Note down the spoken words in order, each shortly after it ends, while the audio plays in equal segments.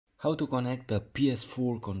How to connect a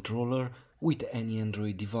PS4 controller with any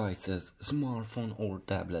Android devices, smartphone or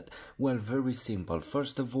tablet? Well, very simple.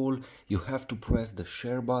 First of all, you have to press the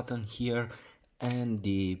share button here and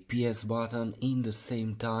the PS button in the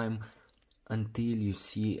same time until you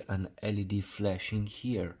see an LED flashing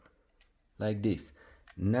here, like this.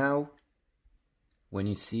 Now, when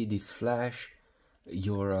you see this flash,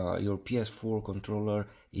 your PS4 controller,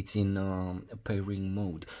 it's in pairing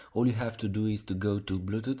mode. All you have to do is to go to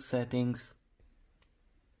Bluetooth settings.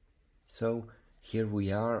 So here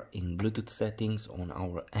we are in Bluetooth settings on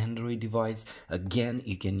our Android device. Again,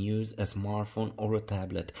 you can use a smartphone or a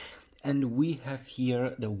tablet, and we have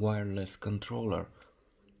here the wireless controller.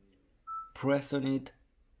 Press on it.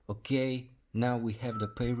 Okay, now we have the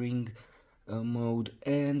pairing mode,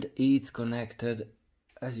 and it's connected,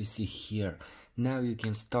 as you see here. Now you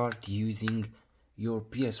can start using your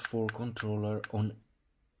PS4 controller on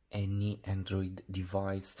any Android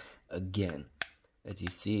device again. As you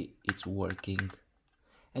see, it's working,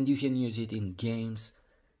 and you can use it in games,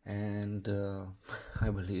 and I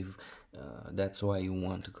believe that's why you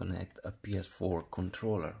want to connect a PS4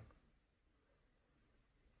 controller.